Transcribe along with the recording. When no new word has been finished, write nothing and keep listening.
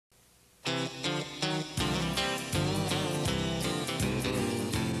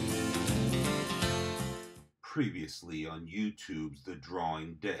Previously on YouTube's The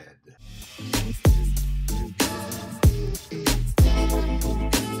Drawing Dead.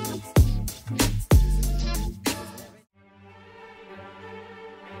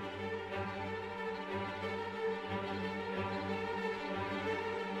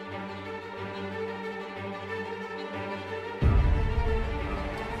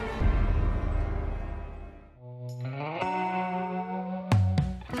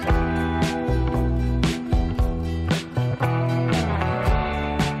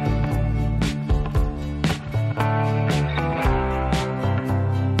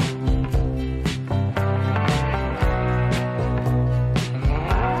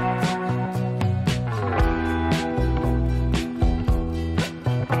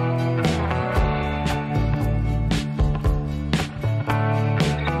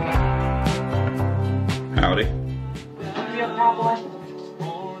 Howdy. Real cowboy?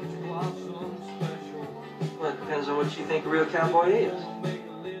 Well, it depends on what you think a real cowboy is.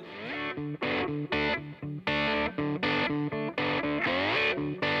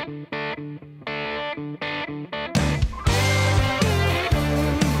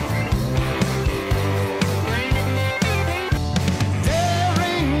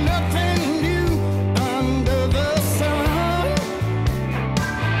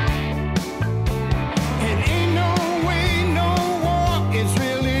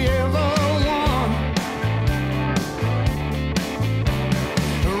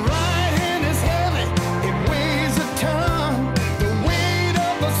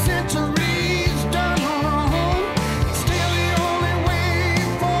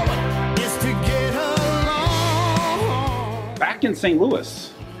 In St.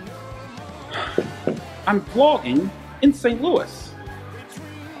 Louis. I'm vlogging in St. Louis.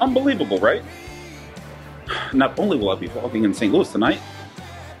 Unbelievable, right? Not only will I be vlogging in St. Louis tonight,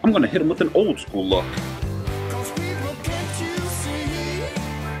 I'm gonna hit him with an old school look.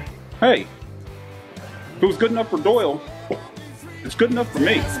 Hey, if it was good enough for Doyle, it's good enough for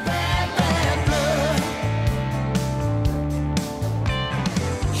me.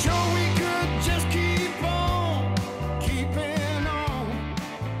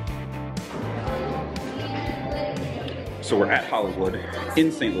 So we're at Hollywood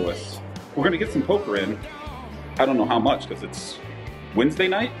in St. Louis. We're gonna get some poker in. I don't know how much because it's Wednesday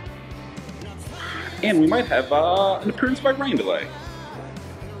night. And we might have an appearance by rain delay.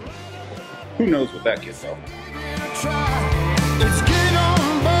 Who knows what that gets though.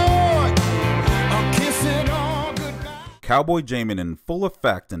 Cowboy Jamin in full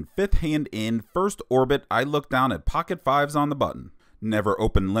effect, and fifth hand in, first orbit, I look down at pocket fives on the button. Never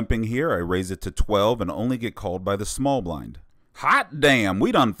open limping here, I raise it to 12 and only get called by the small blind. Hot damn,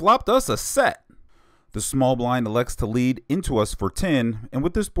 we done flopped us a set. The small blind elects to lead into us for 10, and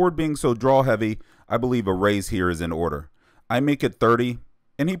with this board being so draw heavy, I believe a raise here is in order. I make it 30,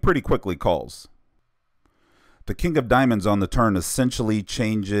 and he pretty quickly calls. The king of diamonds on the turn essentially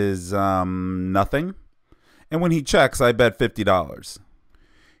changes, nothing. And when he checks, I bet $50.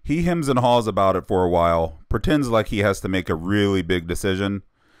 He hems and haws about it for a while, pretends like he has to make a really big decision,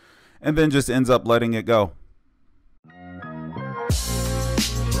 and then just ends up letting it go.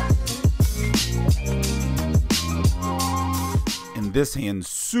 In this hand,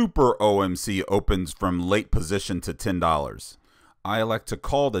 Super OMC opens from late position to $10. I elect to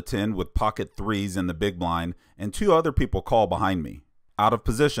call the 10 with pocket threes in the big blind, and two other people call behind me. Out of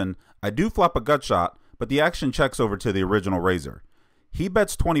position, I do flop a gut shot, but the action checks over to the original raiser. He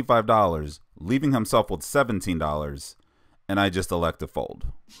bets $25, leaving himself with $17, and I just elect to fold.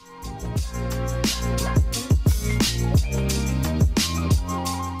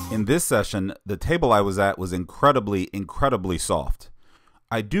 In this session, the table I was at was incredibly soft.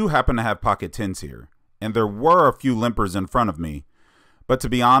 I do happen to have pocket 10s here, and there were a few limpers in front of me, but to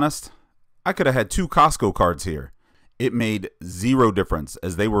be honest, I could have had two Costco cards here. It made zero difference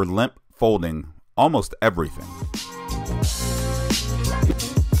as they were limp folding almost everything.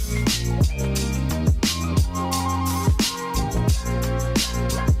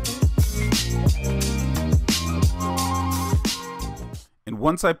 And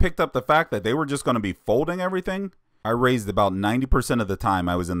once I picked up the fact that they were just going to be folding everything, I raised about 90% of the time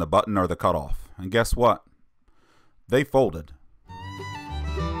I was in the button or the cutoff. And guess what? They folded.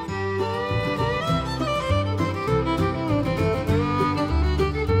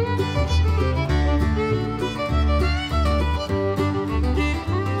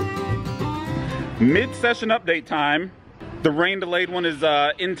 Mid-session update time. The rain delayed one is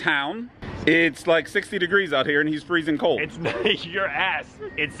in town. It's like 60 degrees out here and he's freezing cold. It's your ass.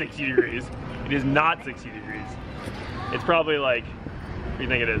 It's 60 degrees. It is not 60 degrees. It's probably like do you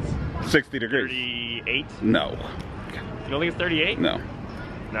think it is? 60 degrees. 38? No. You don't think it's 38? No.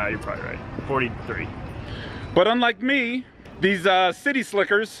 No, you're probably right. 43. But unlike me, these city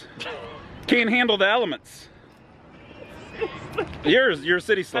slickers can't handle the elements. You're a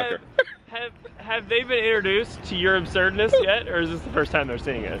city slicker. Have they been introduced to your absurdness yet, or is this the first time they're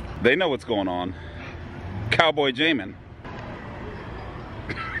seeing it? They know what's going on. Cowboy Jamin.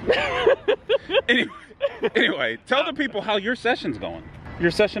 Anyway, tell the people how your session's going.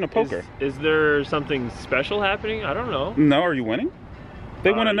 Your session of poker. Is there something special happening? I don't know. No, are you winning?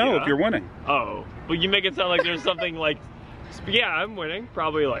 They want to know if you're winning. Oh, but you make it sound like there's something like, yeah, I'm winning.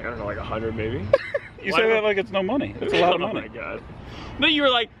 Probably like, I don't know, like 100 maybe. You say that like it's no money. It's a lot of money. Oh my God. But you were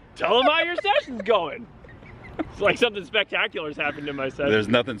like, tell them how your session's going. It's like something spectacular's happened in my session. There's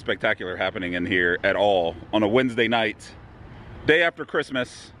nothing spectacular happening in here at all on a Wednesday night, day after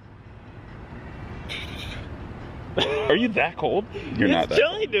Christmas. Are you that cold? You're not that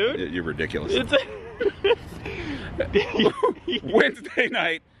chilly, cold. dude. You're ridiculous. It's Wednesday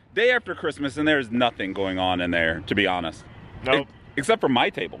night, day after Christmas, and there's nothing going on in there, to be honest. Nope. Except for my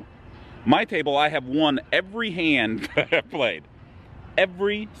table. My table, I have won every hand that I've played.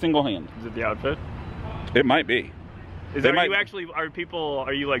 Every single hand. Is it the outfit? It might be.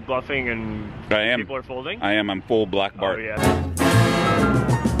 Are you like bluffing and I am. People are folding? I am. I'm full Black Bart. Oh, yeah.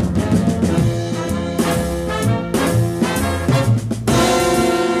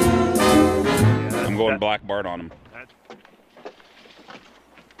 I'm going Black Bart on him.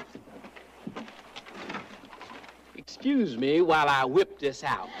 Excuse me while I whip this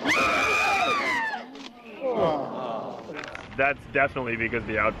out. That's definitely because of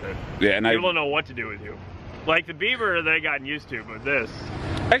the outfit. Yeah, and People don't know what to do with you. Like the beaver, they gotten used to, but this.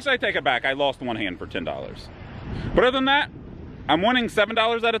 Actually, I take it back. I lost one hand for $10. But other than that, I'm winning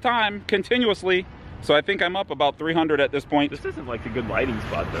 $7 at a time, continuously. So I think I'm up about 300 at this point. This isn't like a good lighting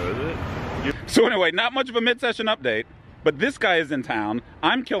spot, though, is it? So anyway, not much of a mid-session update. But this guy is in town.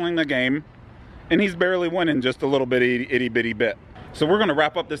 I'm killing the game. And he's barely winning just a little bitty, itty-bitty bit. So we're going to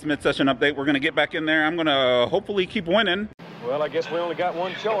wrap up this mid-session update. We're going to get back in there. I'm going to hopefully keep winning. Well, I guess we only got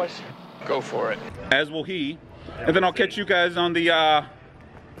one choice. Go for it. As will he. And then I'll catch you guys on the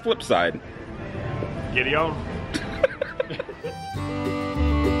flip side. Giddy on.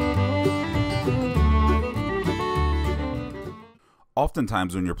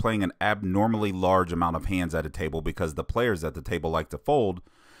 Oftentimes when you're playing an abnormally large amount of hands at a table because the players at the table like to fold,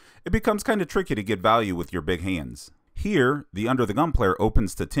 it becomes kind of tricky to get value with your big hands. Here, the under the gun player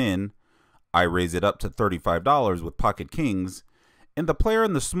opens to 10, I raise it up to $35 with pocket kings, and the player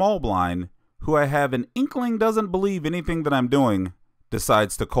in the small blind, who I have an inkling doesn't believe anything that I'm doing,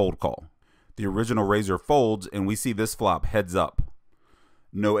 decides to cold call. The original raiser folds and we see this flop heads up.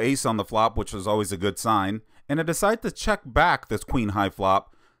 No ace on the flop, which was always a good sign, and I decide to check back this queen high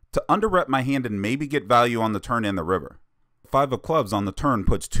flop to underrep my hand and maybe get value on the turn and the river. 5 of clubs on the turn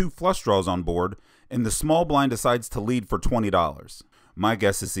puts 2 flush draws on board, and the small blind decides to lead for $20. My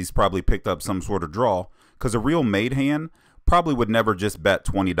guess is he's probably picked up some sort of draw, because a real made hand probably would never just bet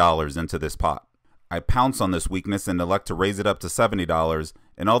 $20 into this pot. I pounce on this weakness and elect to raise it up to $70,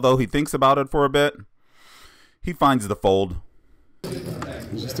 and although he thinks about it for a bit, he finds the fold. I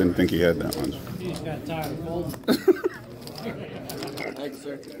just didn't think he had that much. He just got tired of folding. Thanks,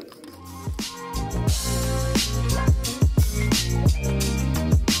 sir.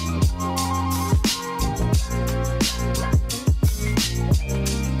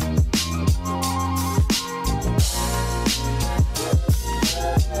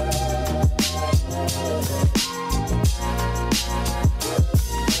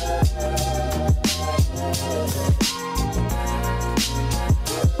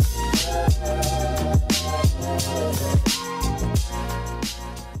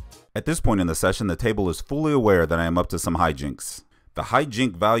 At this point in the session, the table is fully aware that I am up to some hijinks. The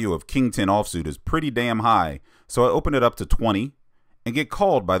hijink value of King 10 offsuit is pretty damn high, so I open it up to 20 and get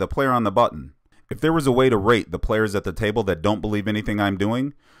called by the player on the button. If there was a way to rate the players at the table that don't believe anything I'm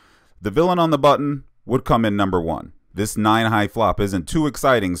doing, the villain on the button would come in number 1. This 9 high flop isn't too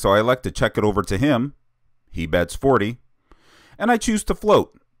exciting, so I elect to check it over to him. He bets 40, and I choose to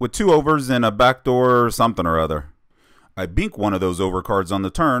float with 2 overs and a backdoor something or other. I bink one of those overcards on the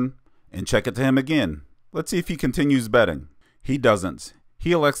turn and check it to him again. Let's see if he continues betting. He doesn't.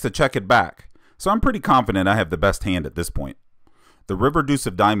 He elects to check it back, so I'm pretty confident I have the best hand at this point. The river deuce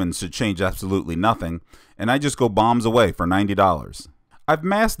of diamonds should change absolutely nothing, and I just go bombs away for $90. I've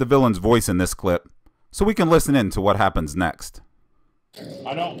masked the villain's voice in this clip, so we can listen in to what happens next.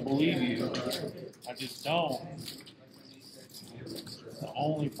 I don't believe you. I just don't. The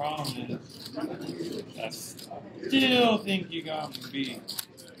only problem is, I still think you got me beat.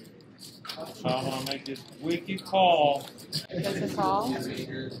 So I'm gonna make this wicked call. That's a call?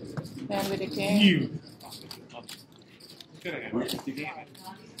 Then with the king? You. Could have had it. You gave it.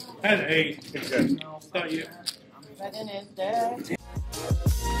 Had an 8. Thought you. Radeon is there.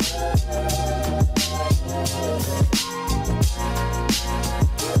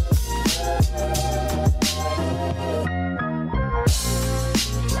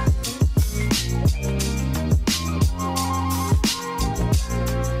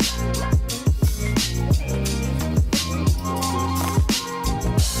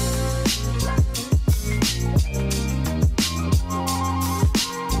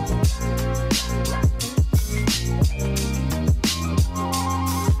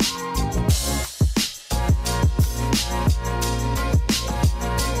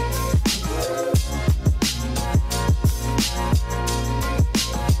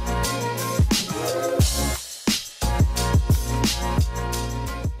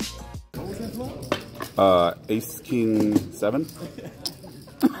 Ace King 7.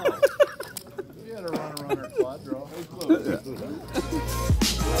 You had a runner quad draw.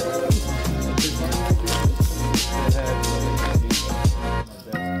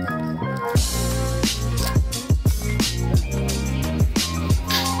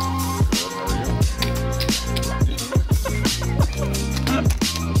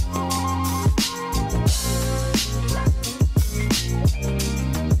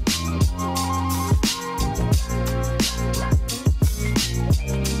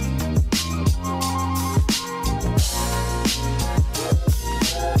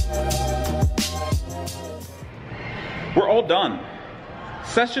 We're all done.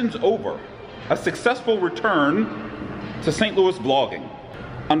 Session's over. A successful return to St. Louis vlogging.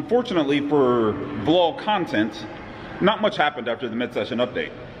 Unfortunately for vlog content, not much happened after the mid-session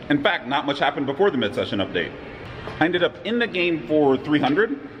update. In fact, not much happened before the mid-session update. I ended up in the game for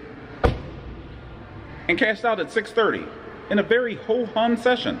 300 and cashed out at 630 in a very ho-hum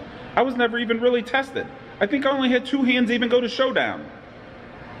session. I was never even really tested. I think I only had 2 hands even go to showdown.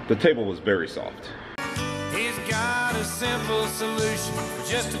 The table was very soft. He's got a simple solution for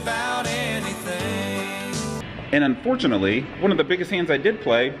just about anything. And unfortunately, one of the biggest hands I did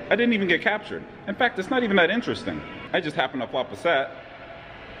play, I didn't even get captured. In fact, it's not even that interesting. I just happened to flop a set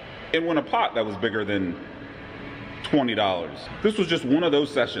and win a pot that was bigger than $20. This was just one of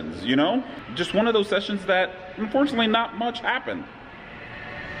those sessions, you know? Just one of those sessions that, unfortunately, not much happened.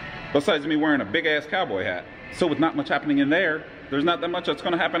 Besides me wearing a big-ass cowboy hat. So with not much happening in there, there's not that much that's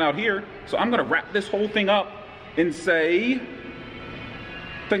gonna happen out here. So I'm gonna wrap this whole thing up and say,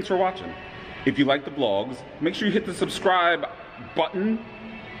 thanks for watching. If you like the vlogs, make sure you hit the subscribe button.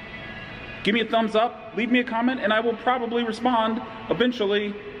 Give me a thumbs up, leave me a comment, and I will probably respond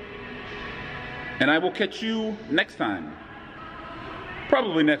eventually. And I will catch you next time.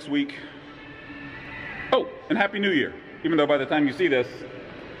 Probably next week. Oh, and Happy New Year. Even though by the time you see this,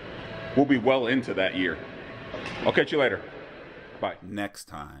 we'll be well into that year. I'll catch you later. Bye. Next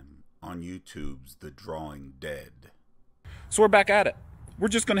time on YouTube's The Drawing Dead. So we're back at it. We're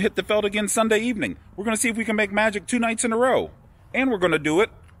just going to hit the Feld again Sunday evening. We're going to see if we can make magic 2 nights in a row. And we're going to do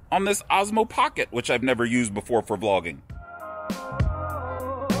it on this Osmo Pocket, which I've never used before for vlogging.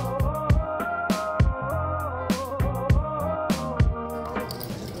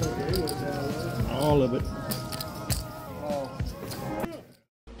 All of it.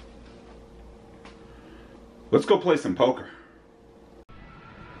 Let's go play some poker.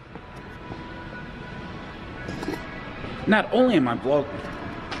 Not only am I vlogging.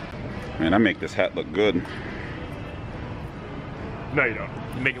 Man, I make this hat look good. No, you don't.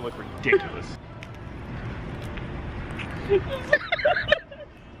 You make it look ridiculous.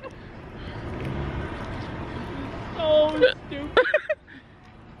 Oh, stupid.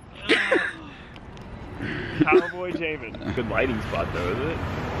 Cowboy Jamin. Good lighting spot though, isn't it?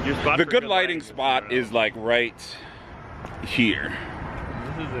 Your spot The good lighting spot is like right here.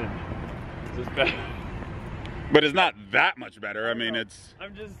 This isn't. Is this better? But it's not that much better. I mean, it's.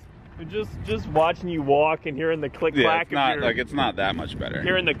 I'm just watching you walk and hearing the click Yeah, clack it's not of your. like it's not that much better.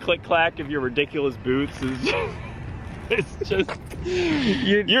 Hearing the click clack of your ridiculous boots is just. It's just.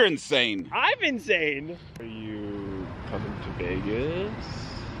 You're insane. I'm insane. Are you coming to Vegas?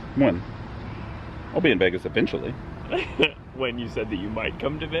 When? I'll be in Vegas eventually. When you said that you might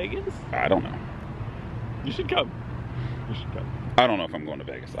come to Vegas? I don't know. You should come. You should come. I don't know if I'm going to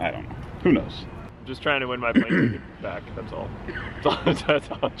Vegas. I don't know. Who knows? I'm just trying to win my plane ticket back. That's all. That's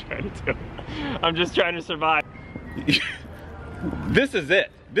all I'm trying to do. I'm just trying to survive. This is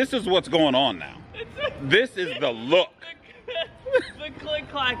it. This is what's going on now. This is the look. The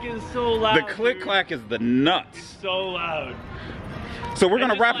click-clack is so loud. The click-clack is the nuts. It's so loud. So we're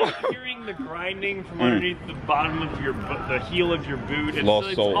going to wrap like up. Hearing the grinding from underneath the bottom of your, the heel of your boot. It's, Lost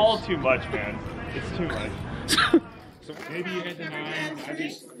it's souls. all too much, man. It's too much. So maybe you had the 9. I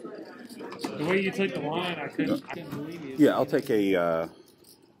just, the way you took the line, I couldn't believe it. Yeah, I'll take a,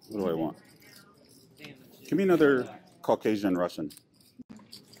 what do I want? Give me another Caucasian Russian.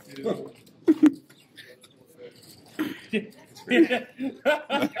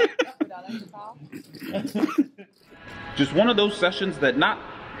 Just one of those sessions that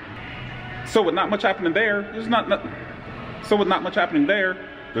so with not much happening there, there's so with not much happening there,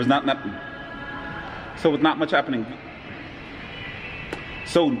 there's so with not much happening,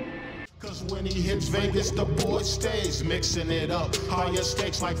 so. Cause when he hits Vegas, the boy stays mixing it up. Higher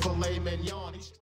stakes like filet mignon.